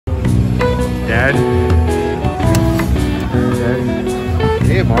Dad? Dad?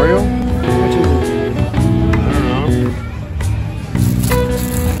 Hey, Mario? How much is it? I don't know.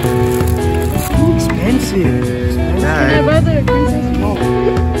 Too expensive. Can I buy the princess? No.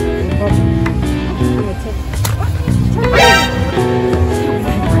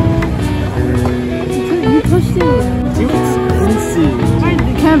 You pushed it. Too expensive.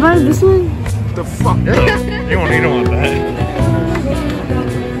 Can I buy this one? What the fuck? You don't want that.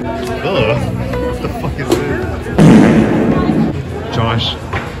 Ugh. What the fuck is this? Josh,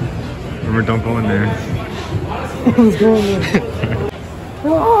 remember, don't go in there. Let's go in there.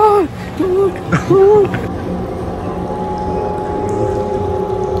 Oh, look, look.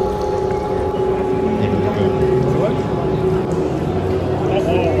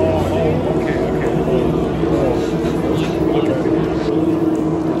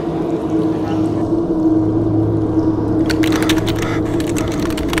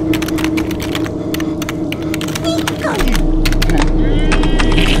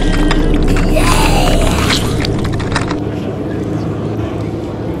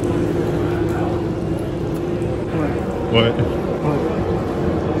 What?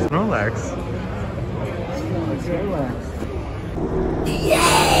 Snorlax. Snorlax.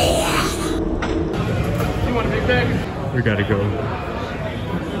 You want a big bag? We gotta go.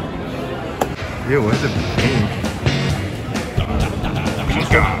 Ew, what's it pink?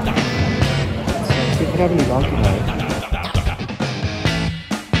 They could have any donkey bag.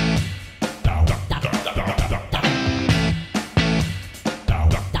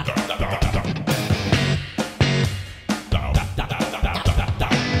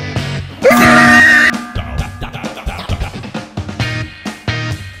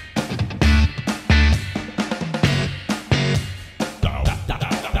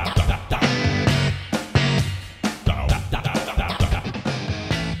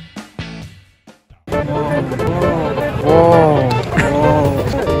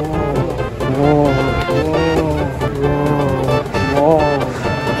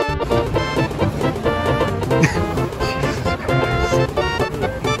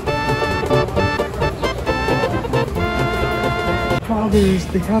 Fathers,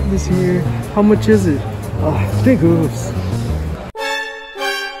 they have this here. How much is it? Big oofs.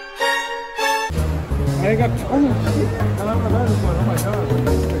 I got, oh shit. I love that one. Oh my god.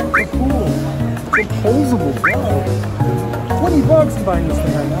 So cool. It's opposable. Wow. $20 I'm buying this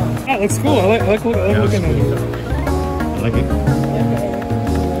thing right now. That looks cool. I like looking at it. I like it.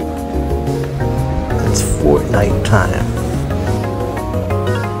 It's Fortnite time.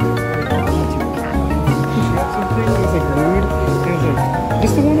 Something that was like glued. It was like,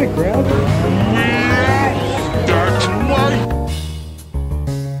 just the one I grabbed. That's white.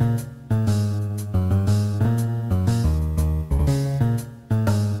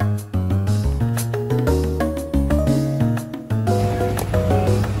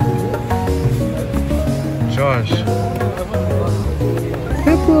 Josh.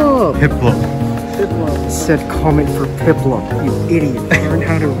 Piplup! Piplup. Piplup. It said comment for Piplup, you idiot. Learn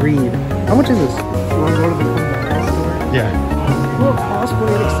how to read. How much is this? You want to go to the store? Yeah. Look,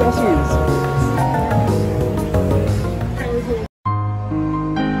 cosplay and accessories.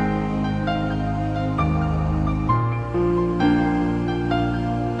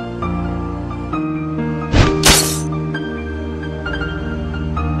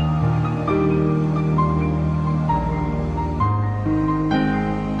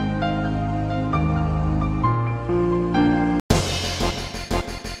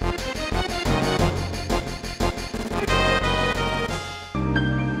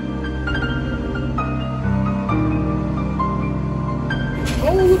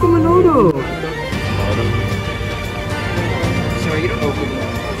 Oh, look at Minoto! Sorry, you don't open it.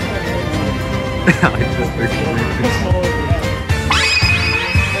 I just pictured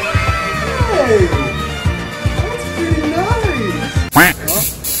Hey! That's pretty nice!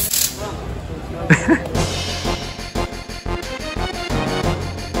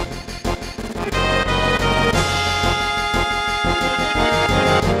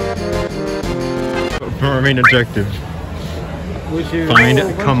 Our main objective. Find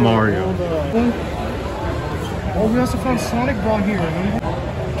Kamario. Oh, we also found Sonic Ball here.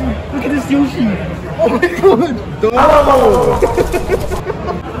 Dude, look at this Yoshi. Oh my god.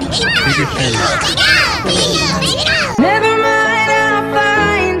 Never mind, I'll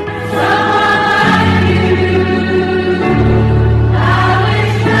find someone new. I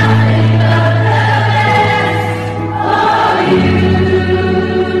wish nothing but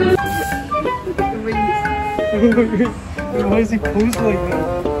the best for you. Why is he posed like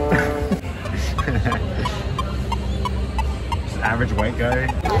that? Just average white guy.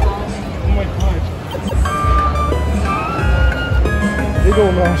 my god. Big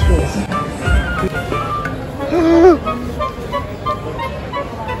old nostrils.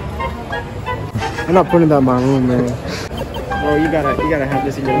 I'm not putting that in my room, man. Oh, you gotta have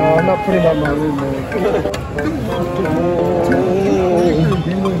this in your No, I'm not putting that in my room, man.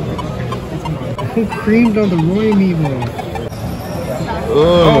 Who creamed on the Roy meatball?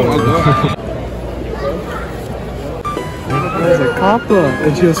 Oh my god. I was like, Papa,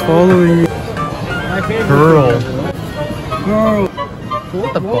 and she was following me. Girl. Girl.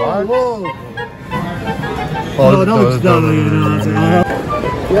 What the fuck? No, no.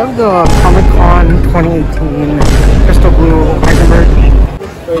 We have the Comic Con 2018 Crystal Blue Heisenberg.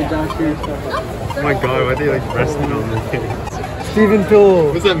 Oh my god, why are they like resting on this thing? Stephen Phil.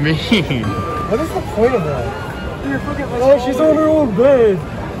 What does that mean? What is the point of that? Oh, she's on her own bed.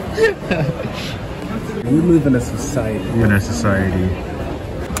 We live in a society. In a society.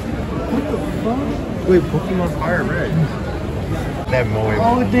 Wait, Pokemon Fire Red. They have Moe.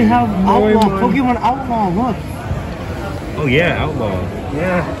 Oh, they have Outlaw. Pokemon Outlaw, look. Oh yeah, Outlaw.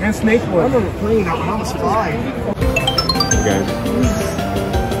 Yeah, and Snakewood. I remember playing that when I was 5. Guys.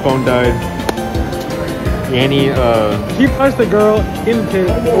 Phone died. Annie, He punched the girl into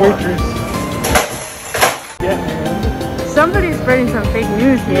the waitress. Yeah, man. Somebody's spreading some fake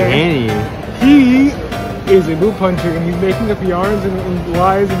news here. Annie. He is a boot puncher and he's making up yarns and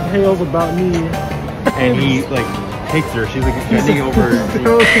lies and tales about me. And he like takes her. She's like bending over. And he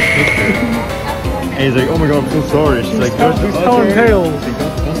takes her. And he's like, "Oh my god, I'm so sorry." She's like, He's telling tales. She's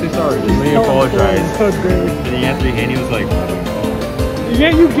like, don't say sorry. Just let me apologize. So great. And then Anthony Haney was like, Yeah,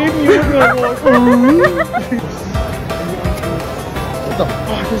 you gave me a little like, "What the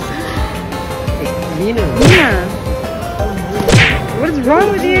fuck is that?" It's Nina. Nina, what is wrong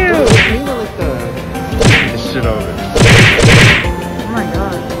with you? Nina like the shit out of it. Oh my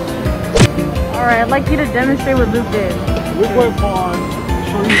god. Alright, I'd like you to demonstrate what Luke did. Luke went on.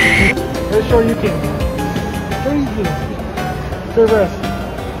 Show you can. Show you can. Show rest.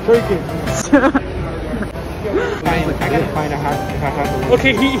 Show you can. I gotta find out if I have the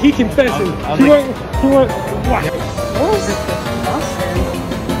Okay, he confessed it. I'll He like- went, what? What was this?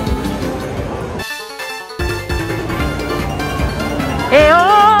 Hey, oh!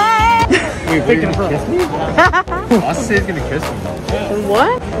 Wait, wait, you're gonna kiss me? Austin said he's gonna kiss me.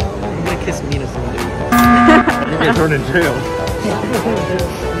 What? I'm gonna kiss Mina someday. You're gonna thrown in jail.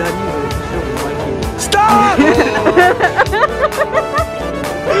 Stop!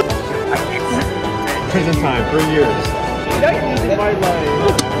 Prison time, 3 years. My life.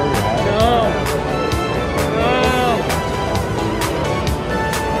 No.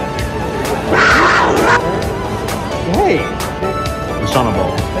 Hey! The Shauna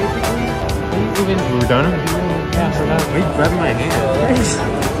Ball. We were done? Yeah, we're done. Why are you grabbing my hand?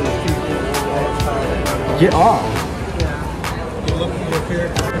 Get off!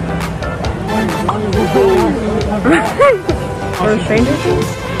 Or Stranger Things?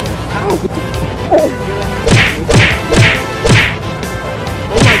 Oh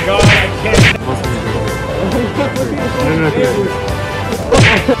my god, I can't.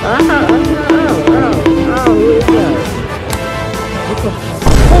 No. Who is that?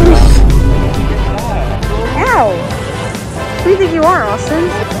 Ow! Who do you think you are, Austin?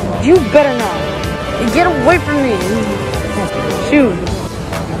 You better not. Get away from me. Shoot.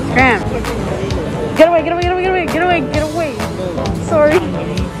 Cramp. Get away, get away, get away, get away, get away, get away. Sorry.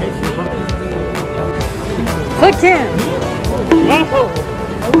 Click him.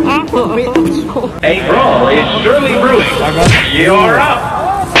 A brawl is surely brewing. You're up.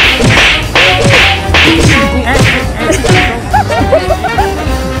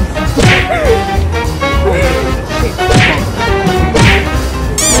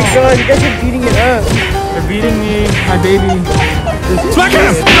 Oh my god, you guys are beating it up. They're beating me, my baby. Smack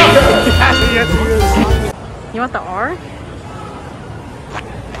him! You want the R?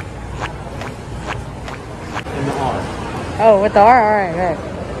 Oh, with the R? Alright, right.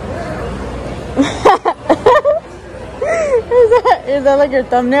 Is that like your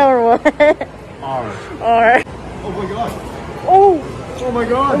thumbnail or what? R. R. Oh my god. Oh! Oh my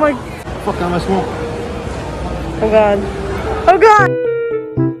god. Oh my... Fuck, I'm a smoke. Oh god. Oh god!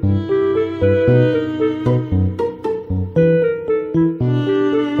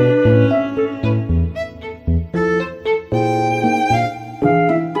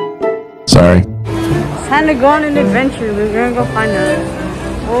 Sorry. It's time to go on an adventure, Luke. We're gonna go find them.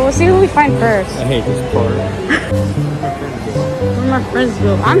 Well, we'll see who we find first. I hate this part. Where my friends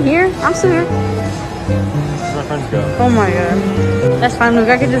go? I'm here. I'm still here. Where my friends go? Oh my god. That's fine, Luke.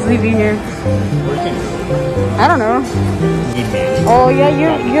 I could just leave you here. Where can I don't know. you need me? Oh yeah,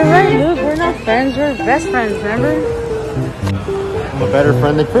 you're right, Luke. friends. We're best friends, remember? I'm a better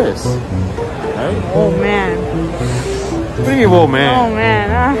friend than Chris. Right? Oh man. What do you mean, whoa, man? Oh man.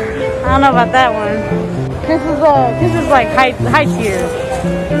 I don't know about that one. Chris is like high tier.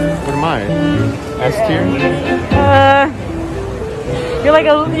 What am I? S tier? You're like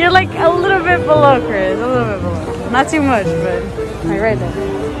a little bit below Chris. A little bit below. Not too much, but like right there.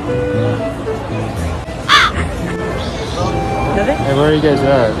 Nothing? Hey, where are you guys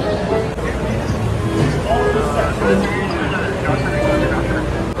at? I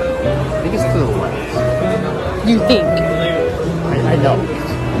think it's to the west. You think? I know.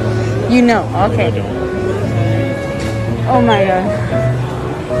 You know, okay. I don't. Oh my god.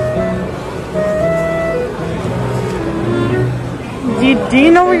 Do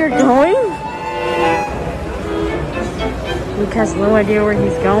you know where you're going? Luke has no idea where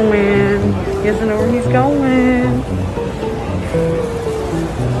he's going. He doesn't know where he's going.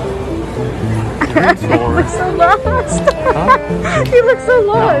 He looks so lost. Huh? He looks so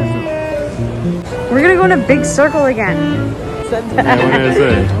lost. We're gonna go in a big circle again. Said that. Yeah, what did I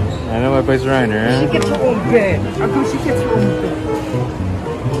say? I know my place around here. She gets her own bed. How come she gets her own bed?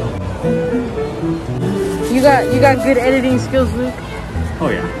 You got good editing skills, Luke. Oh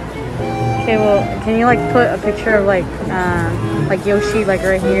yeah. Okay, well, can you like put a picture of like Yoshi like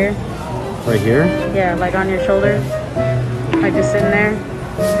right here? Right here? Yeah, like on your shoulders, like just sitting there.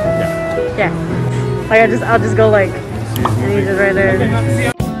 Yeah. Yeah. Like I'll just go like, and he's just right there.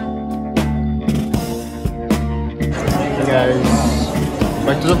 Hey guys,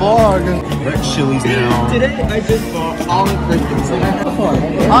 back to the vlog. We're at Chili's now. Today I just bought olive crickets.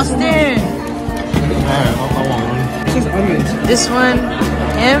 Austin, Alright, I want one. This is onions. this one,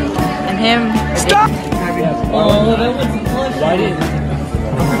 him, and him. Stop! Oh, that was why did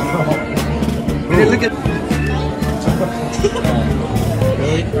Hey, look at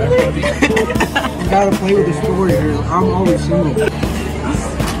You gotta play with the story here. I'm always single.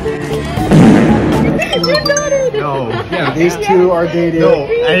 No. Yeah, these two are dating. No,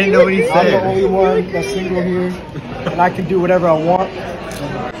 I didn't know what he I'm the said. only one that's single here, and I can do whatever I want.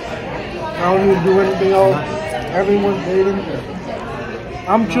 I don't need to do anything else. Everyone's dating.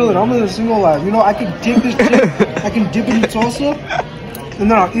 I'm chilling. I'm living a single life. You know, I can dip this chip. I can dip it in salsa, and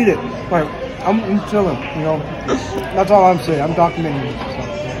then I'll eat it. Like I'm chilling. You know, that's all I'm saying. I'm documenting it.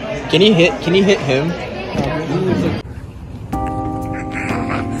 Can you hit him?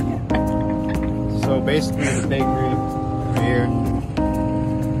 So basically the bakery here.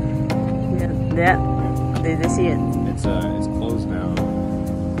 Yeah, they see it. It's closed now.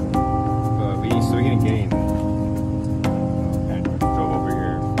 But we gonna get in. And drove over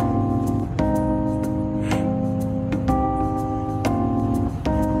here.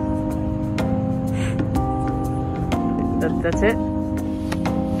 That's it.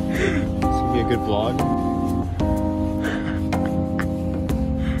 This could be a good vlog.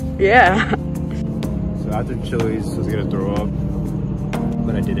 Yeah. So after Chili's, I was gonna throw up,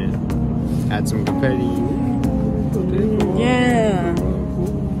 but I didn't. Had some confetti. Yeah.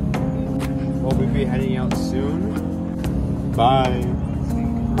 Well, we'll be heading out soon. Bye.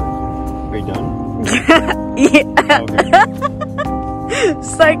 Are you done? Yeah. Okay.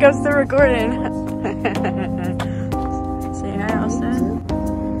 Psych, I'm still recording. Say hi, Austin.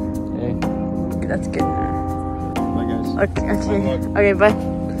 Hey. That's good. Bye, guys. Okay, okay. Good luck. Okay, bye.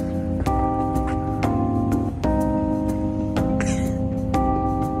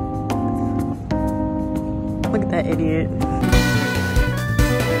 Look at that idiot.